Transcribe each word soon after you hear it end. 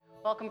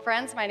Welcome,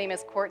 friends. My name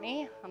is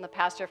Courtney. I'm the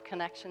pastor of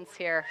Connections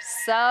here.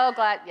 So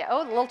glad. Yeah.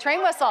 Oh, a little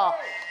train whistle.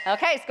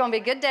 Okay, it's going to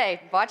be a good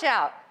day. Watch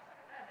out.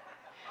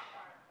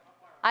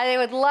 I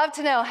would love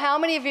to know how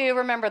many of you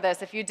remember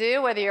this. If you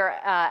do, whether you're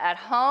at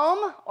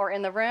home or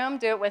in the room,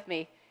 do it with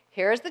me.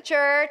 Here's the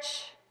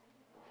church.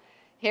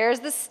 Here's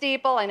the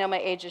steeple. I know my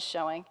age is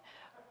showing.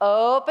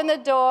 Open the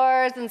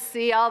doors and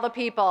see all the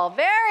people.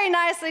 Very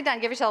nicely done.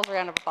 Give yourselves a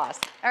round of applause.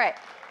 All right.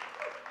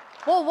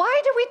 Well,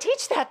 why do we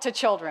teach that to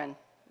children?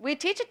 We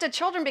teach it to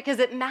children because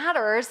it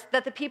matters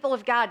that the people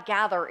of God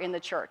gather in the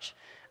church.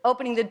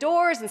 Opening the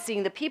doors and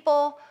seeing the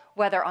people,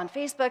 whether on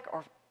Facebook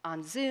or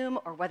on Zoom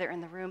or whether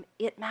in the room,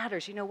 it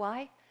matters. You know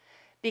why?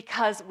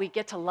 Because we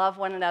get to love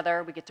one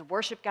another, we get to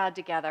worship God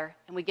together,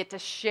 and we get to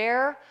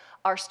share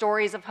our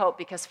stories of hope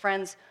because,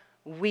 friends,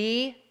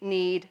 we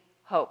need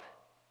hope.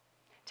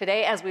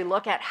 Today, as we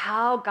look at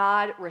how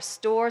God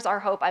restores our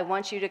hope, I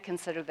want you to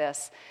consider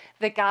this,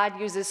 that God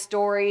uses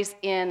stories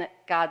in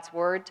God's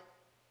word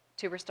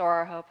to restore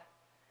our hope.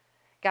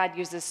 God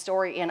uses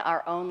story in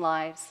our own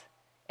lives,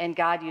 and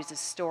God uses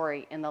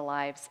story in the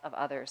lives of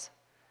others.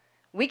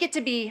 We get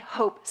to be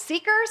hope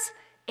seekers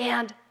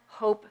and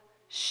hope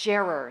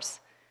sharers.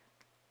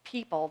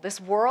 People,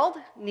 this world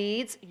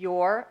needs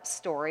your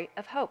story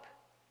of hope.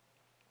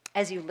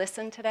 As you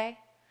listen today,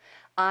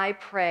 I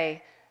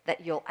pray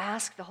that you'll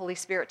ask the Holy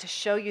Spirit to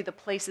show you the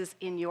places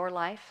in your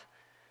life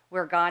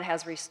where God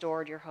has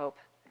restored your hope.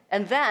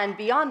 And then,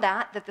 beyond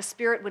that, that the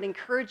Spirit would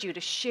encourage you to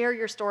share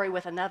your story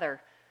with another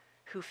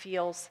who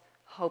feels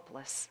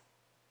hopeless.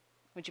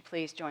 Would you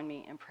please join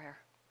me in prayer?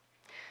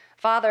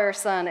 Father,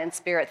 Son, and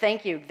Spirit,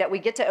 thank you that we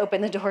get to open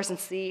the doors and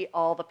see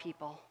all the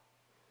people.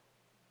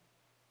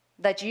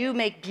 That you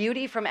make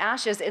beauty from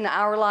ashes in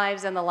our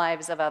lives and the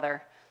lives of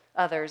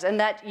others, and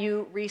that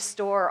you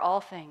restore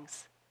all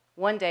things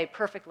one day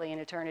perfectly in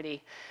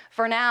eternity.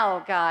 For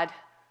now, God,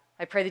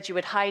 I pray that you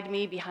would hide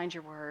me behind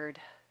your word,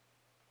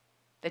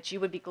 that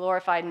you would be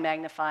glorified and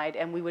magnified,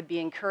 and we would be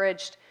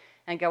encouraged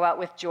and go out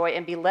with joy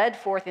and be led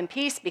forth in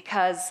peace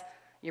because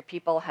your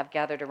people have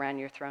gathered around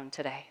your throne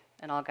today.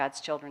 And all God's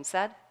children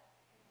said,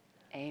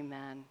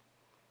 amen.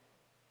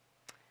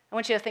 I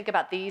want you to think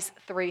about these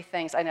three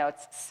things. I know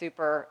it's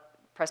super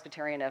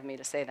Presbyterian of me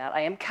to say that.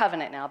 I am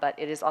covenant now, but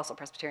it is also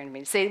Presbyterian of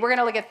me to say, we're going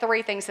to look at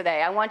three things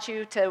today. I want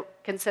you to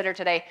consider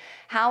today,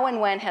 how and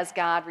when has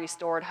God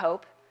restored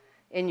hope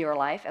in your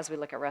life as we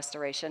look at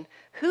restoration?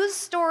 Whose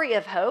story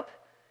of hope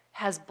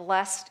has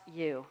blessed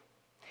you?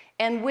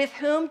 And with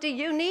whom do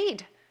you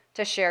need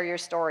to share your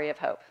story of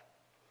hope?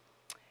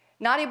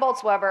 Nadia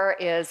Bolz-Weber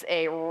is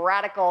a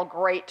radical,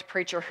 great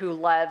preacher who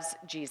loves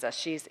Jesus.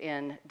 She's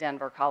in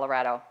Denver,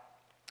 Colorado.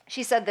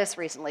 She said this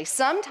recently: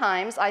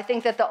 sometimes I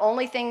think that the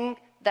only thing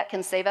that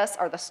can save us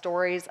are the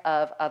stories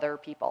of other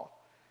people.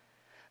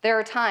 There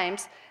are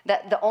times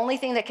that the only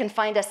thing that can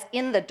find us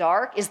in the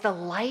dark is the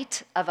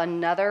light of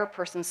another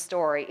person's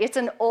story. It's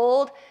an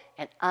old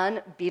and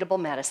unbeatable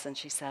medicine,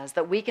 she says,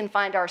 that we can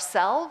find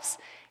ourselves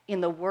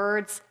in the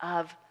words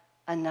of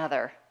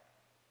another.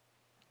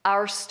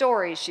 Our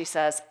stories, she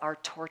says, are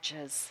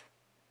torches,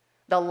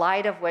 the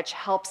light of which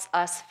helps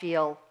us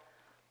feel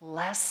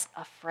less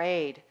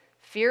afraid.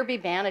 Fear be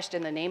banished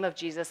in the name of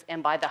Jesus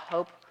and by the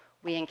hope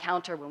we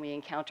encounter when we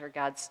encounter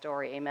God's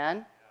story.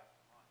 Amen?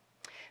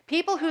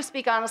 People who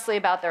speak honestly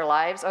about their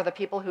lives are the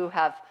people who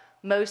have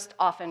most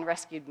often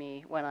rescued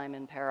me when I'm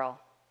in peril.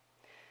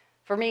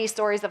 For me,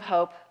 stories of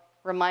hope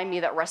remind me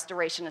that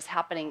restoration is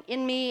happening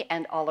in me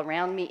and all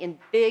around me in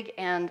big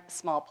and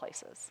small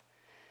places.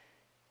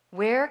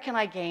 Where can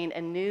I gain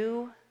a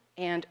new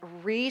and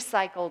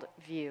recycled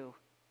view?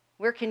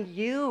 Where can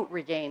you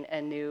regain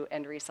a new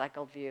and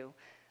recycled view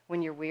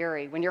when you're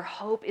weary, when your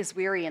hope is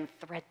weary and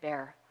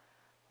threadbare,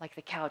 like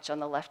the couch on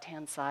the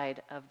left-hand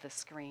side of the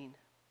screen?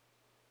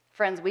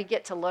 Friends, we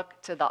get to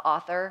look to the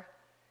author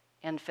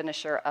and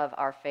finisher of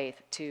our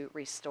faith to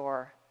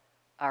restore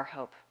our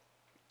hope.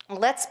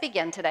 Let's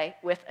begin today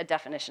with a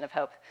definition of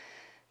hope.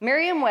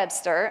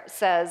 Merriam-Webster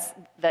says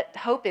that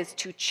hope is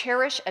to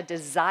cherish a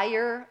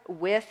desire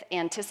with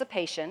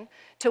anticipation,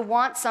 to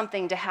want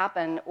something to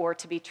happen or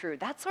to be true.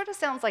 That sort of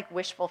sounds like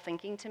wishful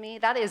thinking to me.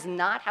 That is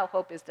not how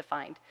hope is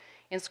defined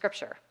in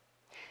Scripture.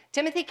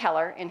 Timothy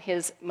Keller, in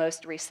his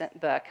most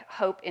recent book,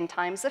 Hope in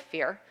Times of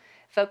Fear,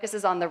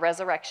 focuses on the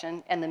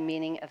resurrection and the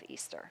meaning of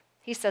Easter.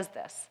 He says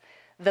this: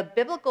 the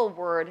biblical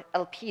word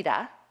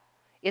elpida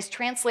is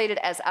translated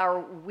as our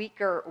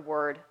weaker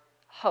word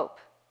hope.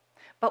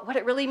 But what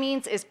it really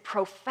means is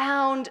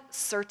profound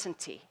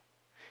certainty.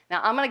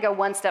 Now, I'm going to go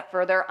one step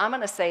further. I'm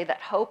going to say that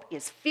hope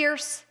is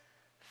fierce,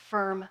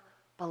 firm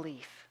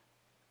belief.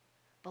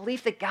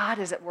 Belief that God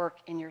is at work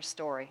in your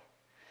story.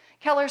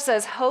 Keller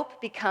says hope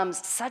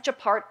becomes such a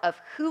part of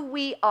who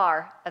we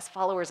are as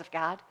followers of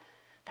God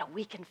that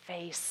we can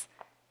face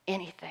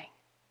anything.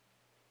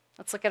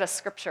 Let's look at a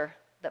scripture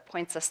that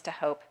points us to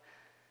hope.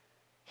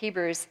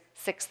 Hebrews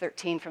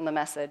 6:13 from the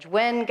Message.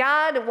 When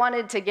God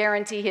wanted to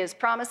guarantee his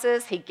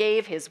promises, he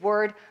gave his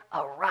word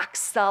a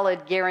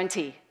rock-solid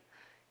guarantee.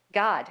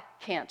 God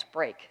can't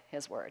break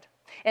his word.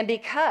 And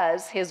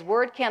because his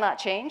word cannot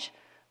change,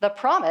 The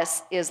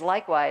promise is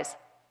likewise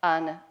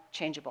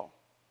unchangeable.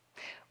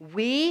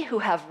 We who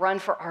have run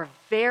for our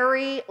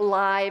very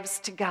lives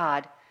to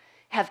God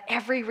have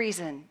every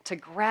reason to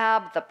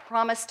grab the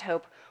promised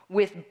hope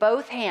with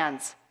both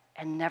hands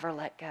and never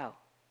let go.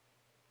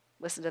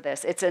 Listen to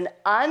this. It's an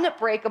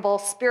unbreakable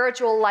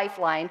spiritual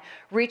lifeline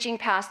reaching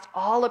past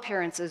all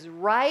appearances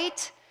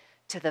right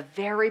to the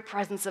very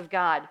presence of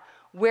God,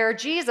 where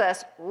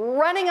Jesus,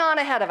 running on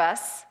ahead of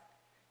us,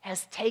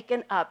 has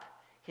taken up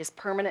his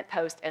permanent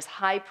post as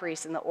high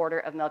priest in the order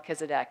of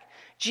Melchizedek.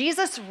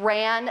 Jesus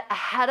ran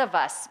ahead of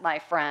us, my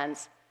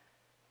friends.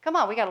 Come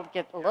on, we got to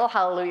get a little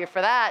hallelujah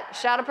for that.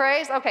 Shout of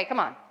praise? Okay, come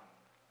on.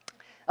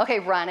 Okay,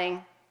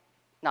 running,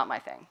 not my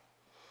thing.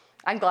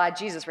 I'm glad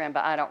Jesus ran,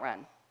 but I don't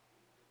run.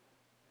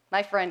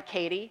 My friend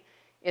Katie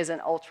is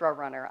an ultra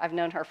runner. I've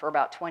known her for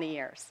about 20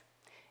 years.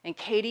 And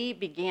Katie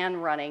began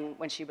running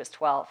when she was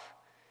 12,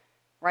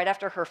 right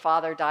after her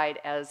father died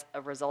as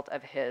a result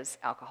of his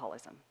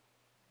alcoholism.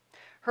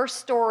 Her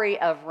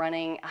story of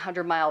running a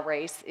 100-mile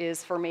race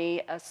is, for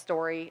me, a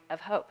story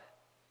of hope.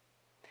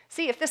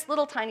 See, if this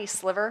little tiny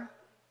sliver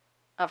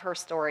of her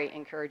story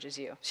encourages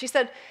you. She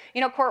said,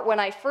 Court, when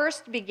I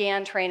first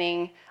began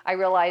training, I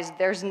realized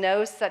there's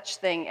no such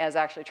thing as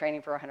actually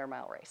training for a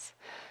 100-mile race.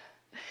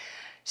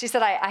 She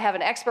said, I have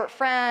an expert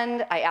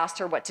friend. I asked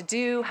her what to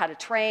do, how to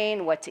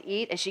train, what to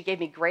eat, and she gave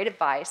me great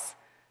advice,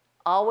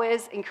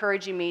 always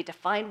encouraging me to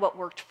find what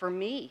worked for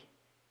me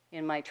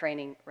in my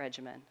training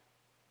regimen.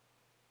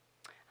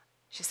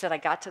 She said, I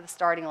got to the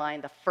starting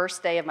line the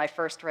first day of my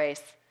first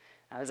race.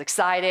 I was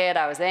excited,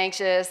 I was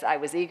anxious, I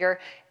was eager.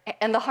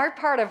 And the hard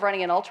part of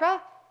running an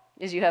ultra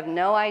is you have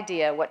no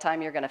idea what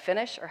time you're going to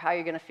finish or how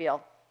you're going to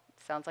feel.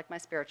 Sounds like my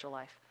spiritual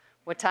life.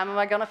 What time am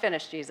I going to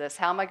finish, Jesus?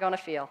 How am I going to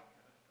feel?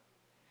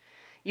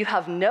 You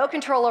have no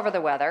control over the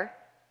weather,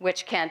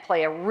 which can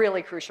play a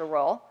really crucial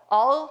role.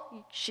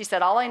 She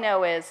said, all I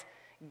know is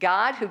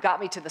God, who got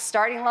me to the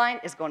starting line,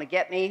 is going to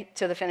get me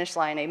to the finish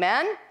line.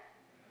 Amen?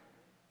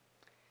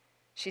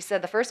 She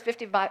said the first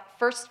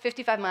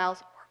 55 miles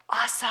were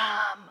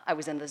awesome. I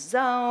was in the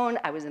zone.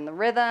 I was in the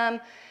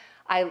rhythm.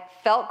 I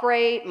felt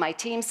great. My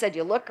team said,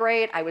 you look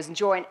great. I was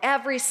enjoying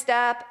every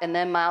step. And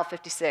then mile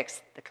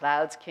 56, the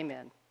clouds came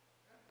in.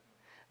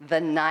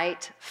 The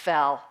night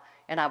fell,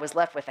 and I was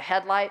left with a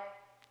headlight,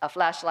 a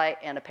flashlight,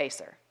 and a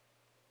pacer.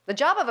 The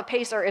job of a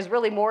pacer is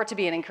really more to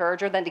be an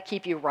encourager than to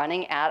keep you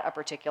running at a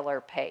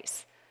particular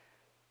pace.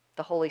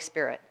 The Holy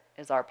Spirit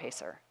is our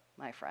pacer,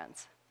 my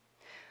friends.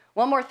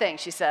 One more thing,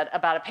 she said,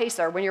 about a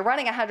pacer. When you're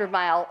running a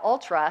 100-mile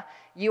ultra,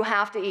 you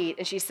have to eat.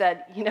 And she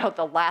said,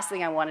 the last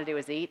thing I want to do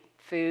is eat.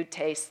 Food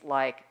tastes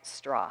like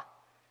straw.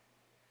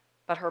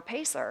 But her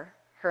pacer,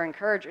 her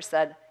encourager,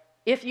 said,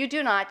 if you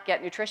do not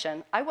get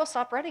nutrition, I will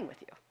stop running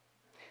with you.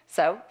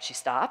 So she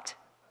stopped.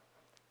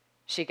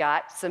 She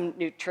got some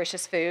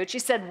nutritious food. She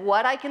said,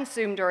 what I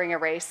consume during a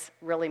race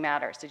really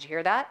matters. Did you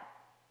hear that?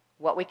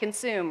 What we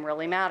consume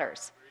really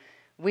matters.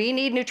 We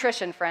need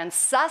nutrition, friends,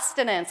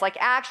 sustenance, like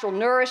actual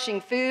nourishing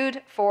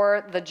food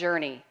for the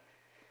journey.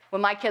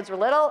 When my kids were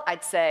little,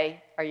 I'd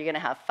say, are you going to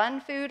have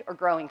fun food or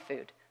growing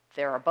food?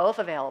 They are both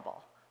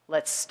available.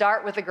 Let's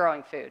start with the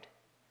growing food.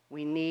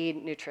 We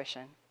need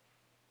nutrition.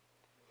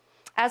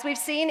 As we've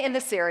seen in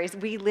the series,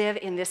 we live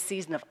in this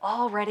season of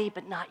already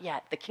but not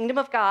yet. The kingdom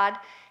of God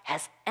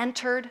has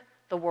entered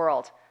the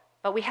world,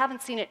 but we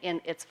haven't seen it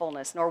in its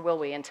fullness, nor will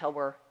we until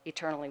we're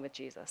eternally with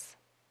Jesus.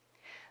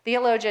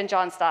 Theologian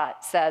John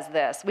Stott says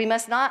this: we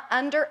must not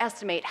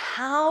underestimate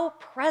how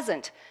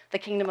present the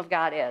kingdom of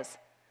God is,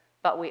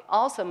 but we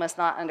also must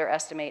not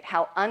underestimate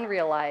how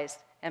unrealized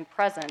and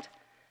present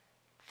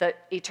the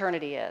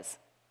eternity is.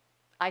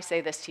 I say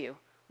this to you: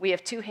 we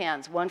have two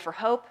hands, one for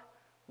hope,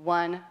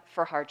 one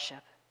for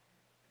hardship.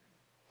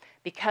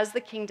 Because the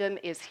kingdom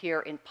is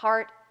here in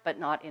part, but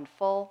not in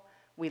full,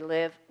 we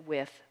live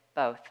with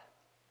both.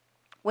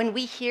 When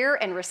we hear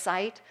and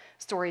recite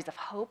stories of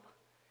hope,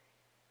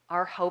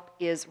 our hope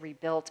is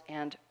rebuilt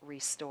and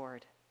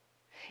restored.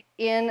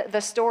 In the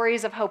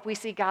stories of hope, we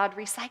see God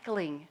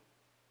recycling,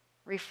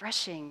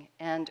 refreshing,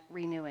 and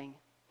renewing.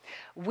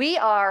 We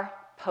are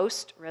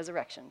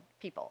post-resurrection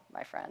people,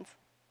 my friends.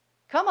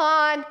 Come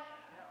on.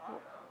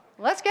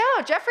 Let's go.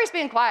 Jeffrey's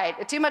being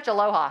quiet. Too much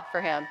aloha for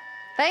him.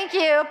 Thank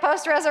you,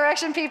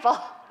 post-resurrection people.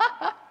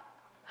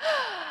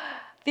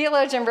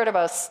 Theologian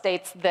Ridderbos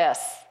states this: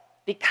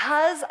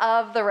 because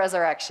of the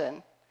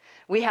resurrection,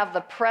 we have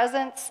the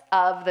presence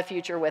of the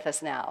future with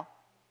us now,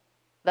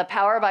 the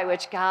power by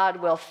which God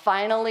will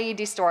finally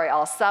destroy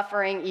all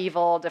suffering,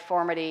 evil,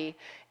 deformity,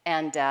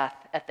 and death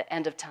at the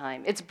end of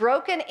time. It's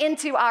broken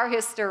into our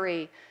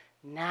history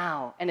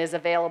now and is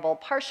available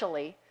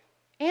partially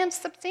and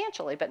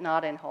substantially, but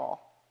not in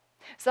whole.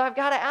 So I've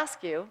got to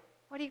ask you,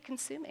 what are you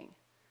consuming?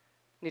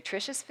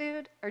 Nutritious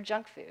food or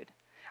junk food?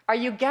 Are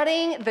you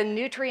getting the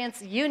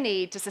nutrients you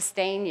need to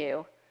sustain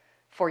you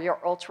for your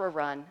ultra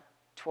run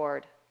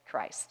toward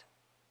Christ?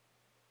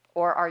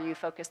 Or are you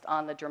focused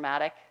on the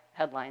dramatic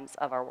headlines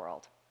of our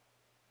world?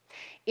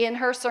 In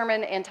her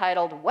sermon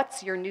entitled,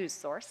 "What's Your News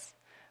Source?"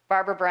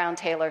 Barbara Brown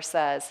Taylor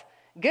says,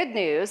 "Good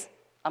news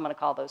I'm going to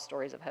call those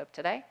stories of hope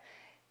today.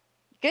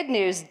 Good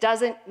news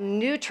doesn't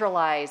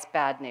neutralize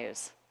bad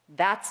news.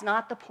 That's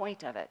not the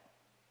point of it.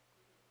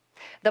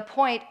 The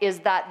point is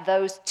that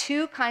those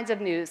two kinds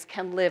of news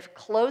can live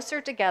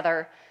closer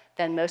together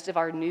than most of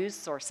our news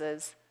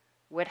sources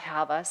would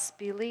have us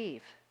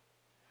believe.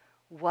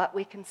 What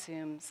we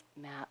consume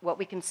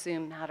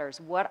matters.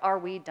 What are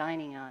we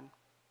dining on?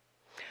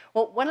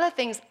 Well, one of the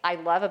things I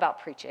love about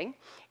preaching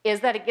is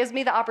that it gives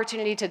me the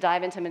opportunity to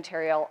dive into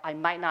material I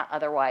might not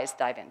otherwise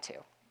dive into.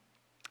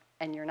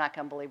 And you're not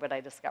going to believe what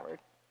I discovered.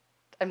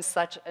 I'm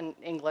such an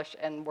English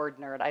and word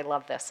nerd. I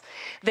love this.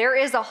 There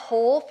is a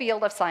whole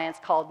field of science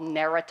called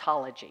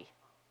narratology,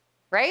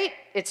 right?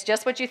 It's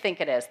just what you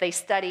think it is. They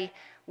study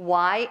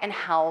why and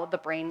how the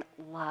brain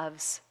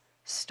loves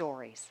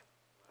stories.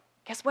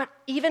 Guess what?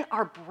 Even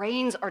our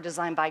brains are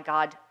designed by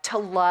God to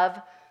love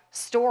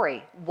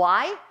story.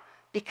 Why?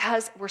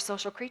 Because we're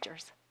social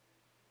creatures.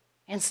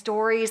 And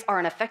stories are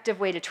an effective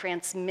way to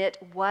transmit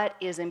what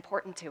is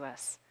important to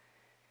us.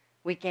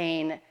 We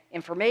gain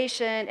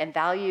information and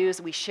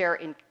values we share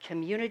in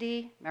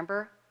community.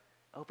 Remember?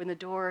 Open the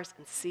doors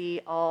and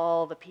see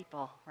all the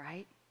people,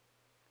 right?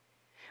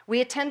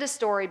 We attend a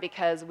story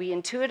because we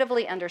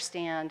intuitively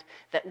understand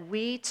that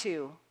we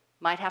too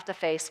might have to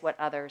face what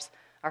others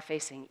are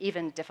facing,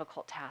 even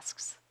difficult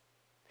tasks.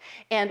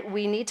 And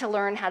we need to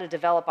learn how to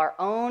develop our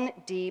own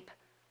deep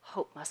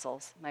hope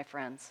muscles, my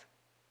friends.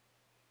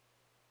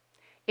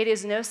 It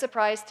is no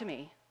surprise to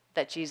me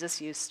that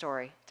Jesus used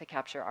story to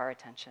capture our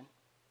attention.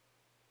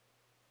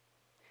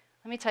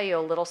 Let me tell you a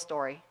little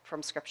story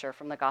from Scripture,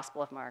 from the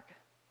Gospel of Mark.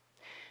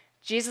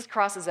 Jesus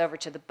crosses over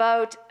to the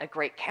boat. A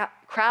great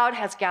crowd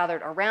has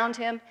gathered around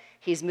him.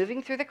 He's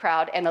moving through the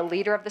crowd, and a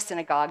leader of the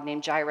synagogue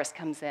named Jairus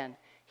comes in.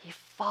 He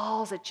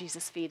falls at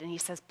Jesus' feet, and he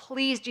says,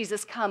 "Please,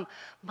 Jesus, come.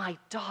 My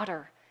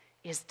daughter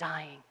is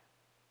dying."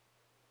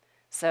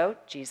 So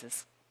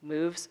Jesus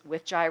moves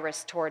with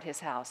Jairus toward his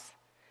house.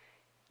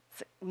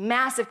 It's a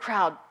massive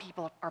crowd.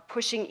 People are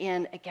pushing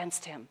in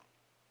against him.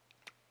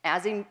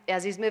 As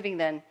he's moving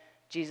then,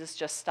 Jesus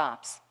just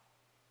stops.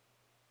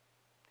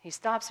 He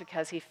stops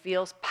because he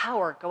feels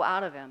power go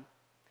out of him.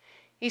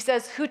 He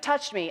says, "Who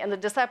touched me?" And the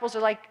disciples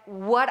are like,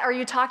 "What are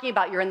you talking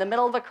about? You're in the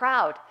middle of a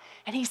crowd."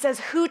 And he says,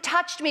 "Who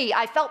touched me?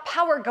 I felt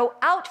power go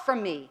out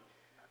from me.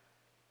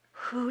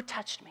 Who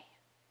touched me?"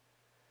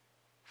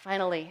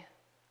 Finally,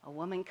 a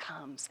woman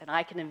comes, and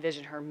I can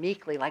envision her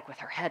meekly, like with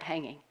her head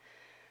hanging.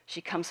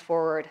 She comes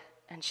forward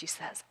and she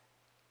says,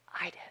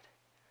 "I did.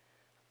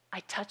 I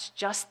touched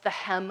just the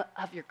hem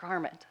of your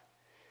garment,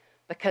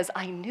 because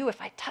I knew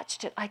if I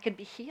touched it, I could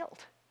be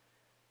healed."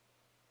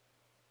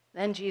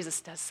 Then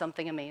Jesus does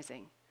something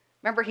amazing.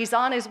 Remember, he's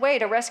on his way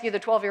to rescue the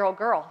 12-year-old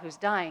girl who's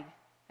dying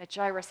at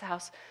Jairus'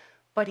 house.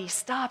 But he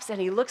stops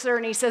and he looks at her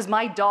and he says,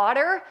 "My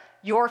daughter,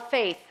 your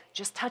faith,"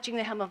 just touching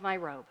the hem of my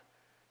robe,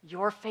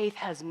 "your faith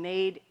has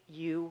made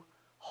you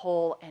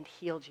whole and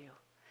healed you.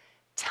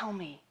 Tell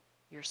me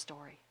your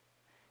story."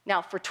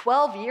 Now, for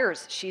 12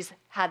 years, she's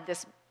had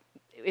this.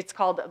 It's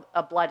called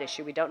a blood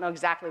issue. We don't know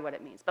exactly what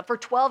it means. But for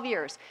 12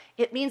 years,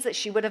 it means that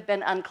she would have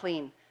been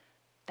unclean.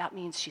 That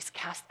means she's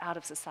cast out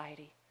of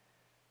society.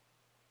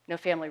 No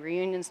family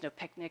reunions, no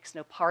picnics,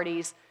 no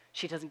parties.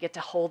 She doesn't get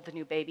to hold the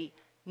new baby.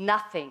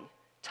 Nothing.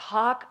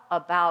 Talk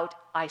about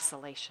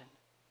isolation.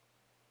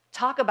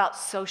 Talk about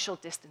social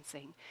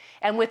distancing.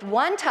 And with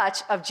one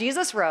touch of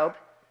Jesus' robe,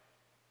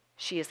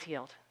 she is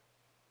healed.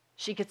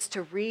 She gets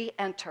to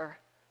re-enter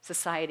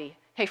society.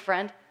 Hey,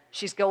 friend,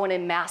 she's going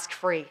in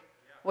mask-free.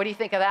 What do you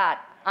think of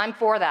that? I'm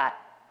for that.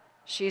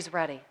 She's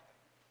ready.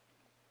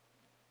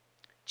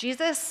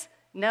 Jesus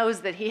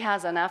knows that he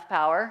has enough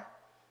power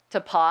to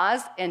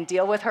pause and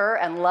deal with her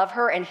and love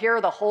her and hear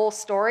the whole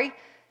story.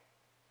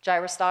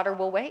 Jairus' daughter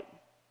will wait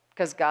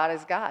because God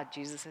is God.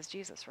 Jesus is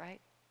Jesus, right?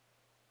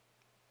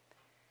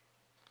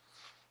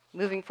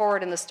 Moving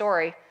forward in the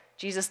story,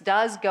 Jesus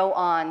does go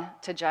on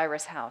to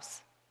Jairus'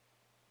 house.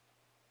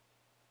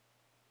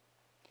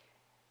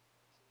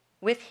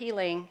 With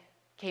healing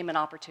came an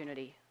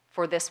opportunity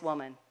for this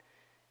woman.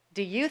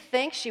 Do you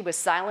think she was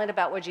silent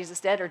about what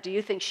Jesus did, or do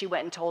you think she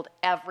went and told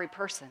every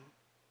person?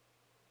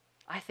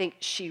 I think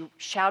she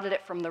shouted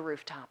it from the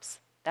rooftops.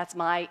 That's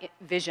my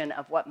vision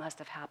of what must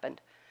have happened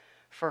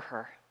for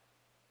her.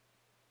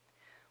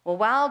 Well,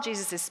 while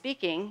Jesus is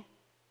speaking,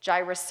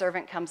 Jairus'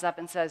 servant comes up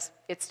and says,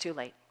 "It's too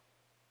late.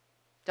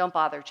 Don't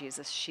bother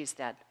Jesus, she's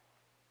dead.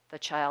 The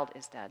child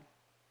is dead."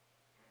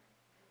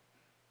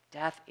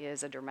 Death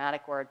is a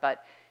dramatic word,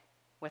 but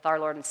with our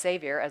Lord and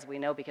Savior, as we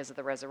know because of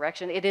the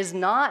resurrection, it is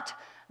not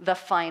the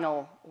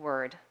final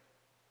word.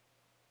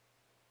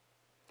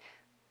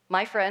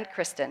 My friend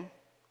Kristen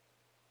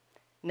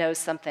knows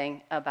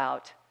something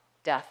about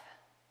death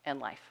and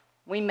life.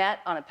 We met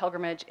on a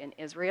pilgrimage in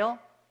Israel,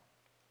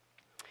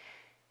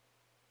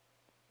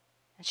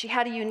 and she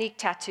had a unique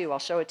tattoo. I'll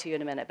show it to you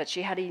in a minute, but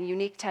she had a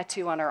unique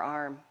tattoo on her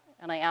arm,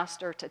 and I asked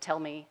her to tell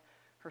me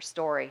her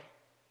story.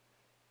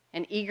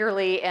 And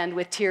eagerly and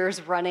with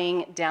tears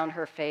running down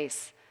her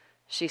face,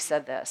 she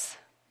said this: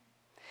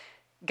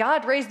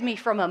 "God raised me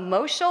from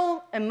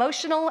emotional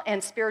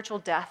and spiritual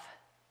death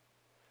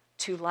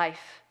to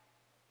life.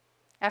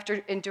 After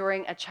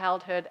enduring a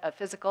childhood of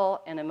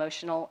physical and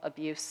emotional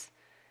abuse,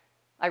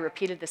 I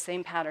repeated the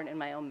same pattern in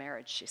my own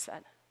marriage, she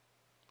said.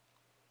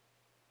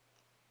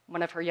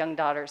 One of her young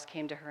daughters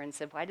came to her and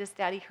said, "Why does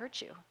Daddy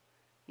hurt you?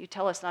 You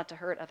tell us not to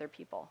hurt other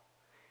people.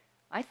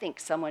 I think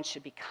someone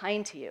should be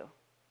kind to you,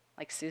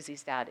 like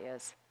Susie's dad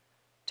is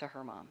to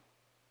her mom."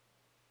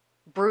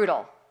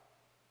 Brutal.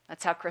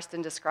 That's how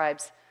Kristen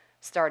describes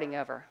starting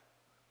over.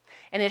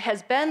 And it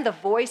has been the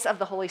voice of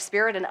the Holy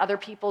Spirit and other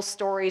people's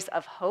stories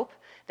of hope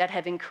that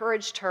have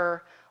encouraged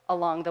her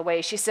along the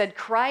way. She said,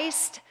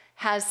 "Christ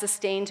has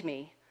sustained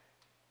me.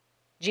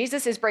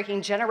 Jesus is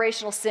breaking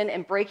generational sin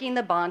and breaking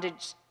the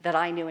bondage that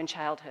I knew in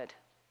childhood."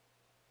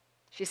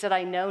 She said,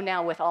 "I know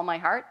now with all my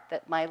heart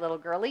that my little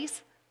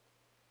girlies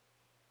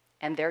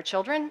and their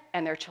children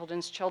and their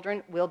children's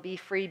children will be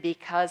free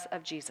because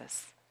of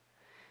Jesus."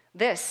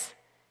 This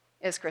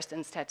is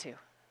Kristen's tattoo.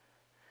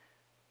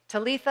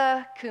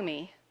 Talitha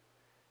Kumi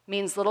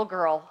means little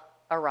girl,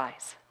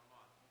 arise.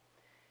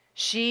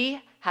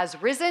 She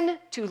has risen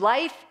to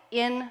life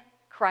in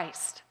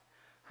Christ.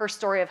 Her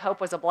story of hope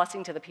was a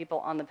blessing to the people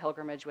on the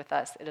pilgrimage with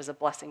us. It is a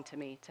blessing to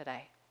me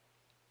today.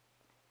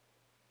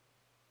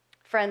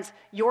 Friends,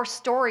 your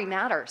story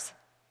matters.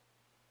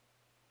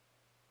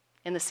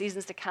 In the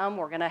seasons to come,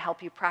 we're going to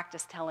help you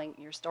practice telling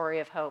your story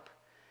of hope.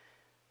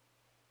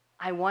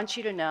 I want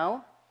you to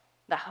know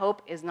that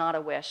hope is not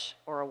a wish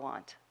or a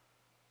want.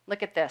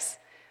 Look at this.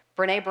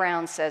 Brené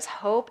Brown says,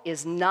 hope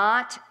is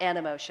not an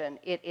emotion.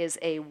 It is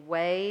a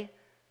way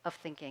of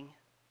thinking,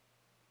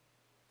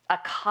 a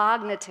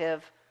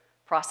cognitive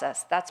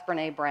process. That's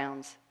Brené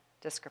Brown's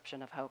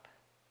description of hope.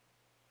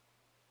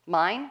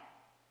 Mine,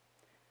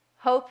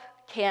 hope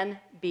can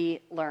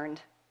be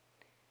learned.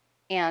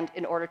 And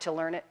in order to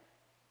learn it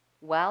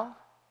well,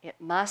 it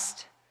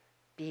must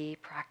be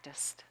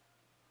practiced.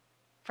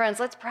 Friends,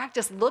 let's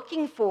practice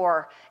looking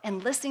for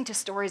and listening to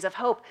stories of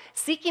hope,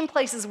 seeking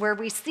places where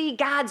we see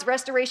God's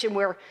restoration,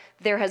 where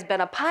there has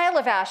been a pile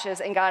of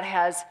ashes and God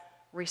has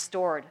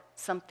restored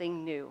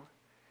something new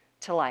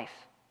to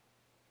life.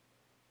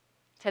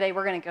 Today,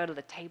 we're going to go to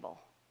the table.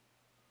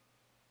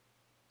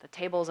 The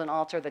table is an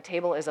altar. The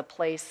table is a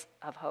place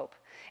of hope.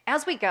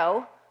 As we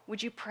go,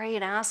 would you pray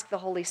and ask the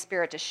Holy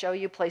Spirit to show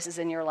you places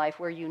in your life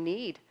where you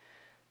need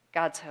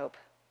God's hope?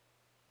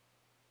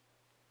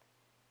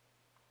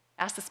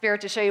 Ask the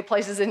Spirit to show you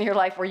places in your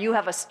life where you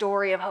have a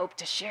story of hope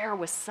to share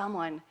with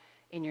someone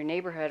in your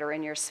neighborhood or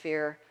in your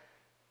sphere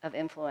of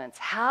influence.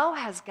 How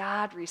has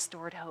God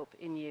restored hope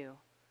in you?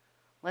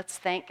 Let's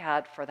thank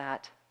God for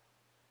that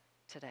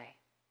today.